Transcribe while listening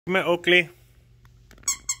Come here, Oakley.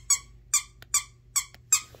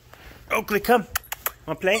 Oakley, come.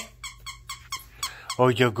 Wanna play? Oh,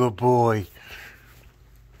 you're a good boy.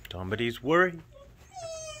 Somebody's worried.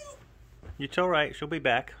 It's alright, she'll be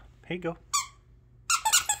back. Here you go.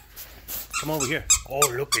 Come over here. Oh,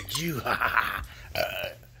 look at you.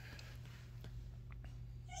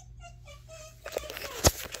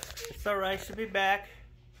 It's alright, she'll be back.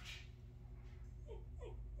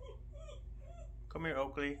 Come here,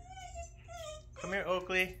 Oakley. Come here,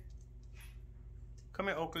 Oakley. Come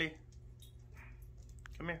here, Oakley.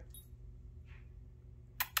 Come here.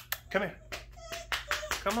 Come here.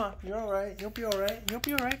 Come on, you're alright. You'll be alright. You'll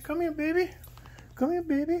be alright. Come here, baby. Come here,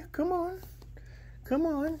 baby. Come on. Come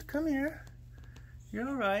on. Come here. You're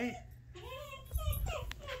alright.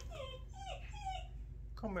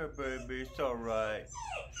 Come here, baby. It's alright.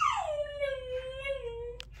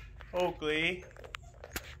 Oakley.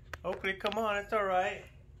 Oakley, come on. It's alright.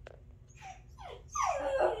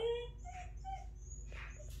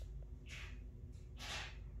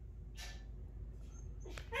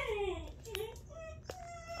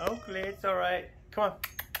 Oakley, it's alright. Come on.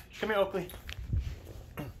 Come here, Oakley.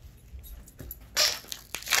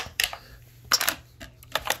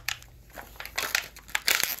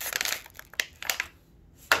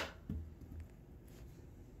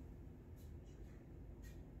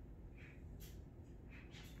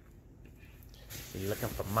 Are you looking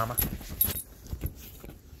for Mama?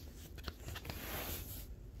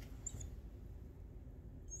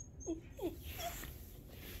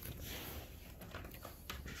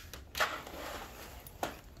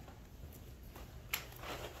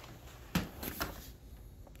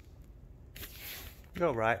 You're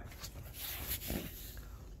all right.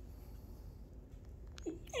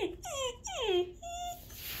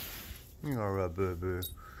 You're all right, baby.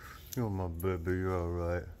 You're my baby. You're all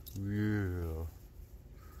right. Yeah.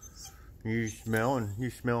 You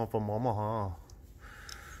smelling for Mama, huh?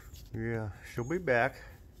 Yeah, she'll be back.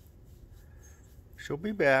 She'll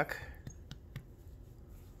be back.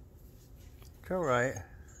 It's all right.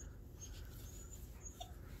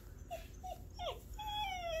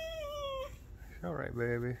 It's all right,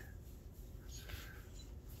 baby.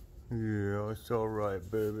 Yeah, it's all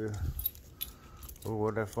right, baby. Oh,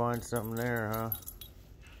 would I find something there, huh?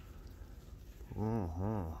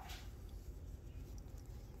 Mm-hmm.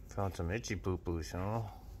 Found some itchy poo-poos, huh?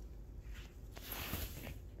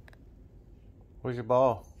 Where's your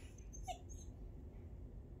ball?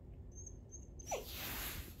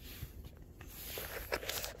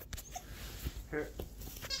 Here.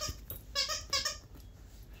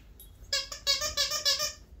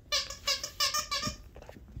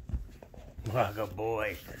 Oh, good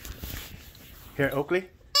boy. Here, Oakley.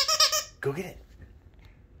 Go get it.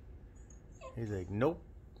 He's like, nope.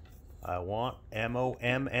 I want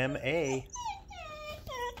M-O-M-M-A.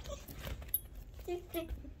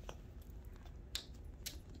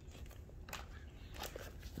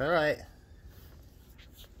 All right.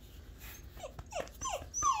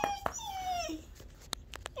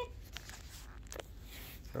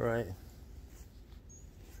 All right.